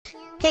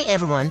Hey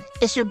everyone,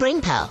 it's your brain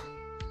pal.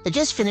 I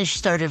just finished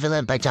Starter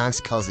Villain by John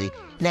Scalzi,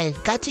 and I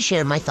got to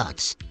share my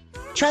thoughts.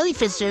 Charlie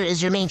Pfister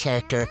is your main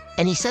character,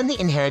 and he suddenly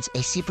inherits a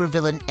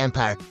supervillain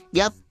empire.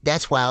 Yup,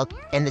 that's wild,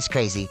 and it's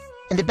crazy.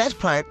 And the best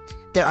part,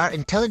 there are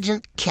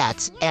intelligent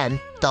cats and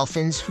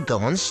dolphins who go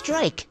on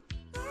strike.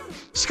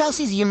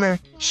 Scalzi's humor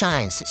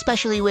shines,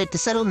 especially with the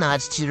subtle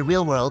nods to the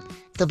real world,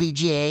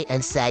 WGA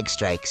and SAG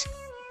strikes.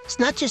 It's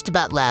not just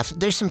about laughs,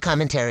 there's some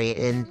commentary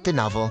in the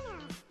novel.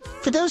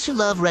 For those who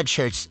love red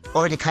shirts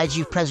or the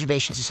Kaiju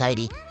Preservation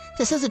Society,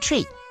 this is a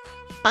treat.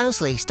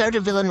 Honestly,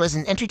 Starter Villain was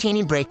an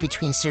entertaining break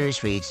between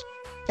serious reads,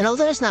 and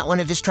although it's not one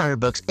of his stronger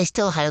books, I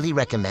still highly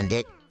recommend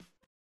it.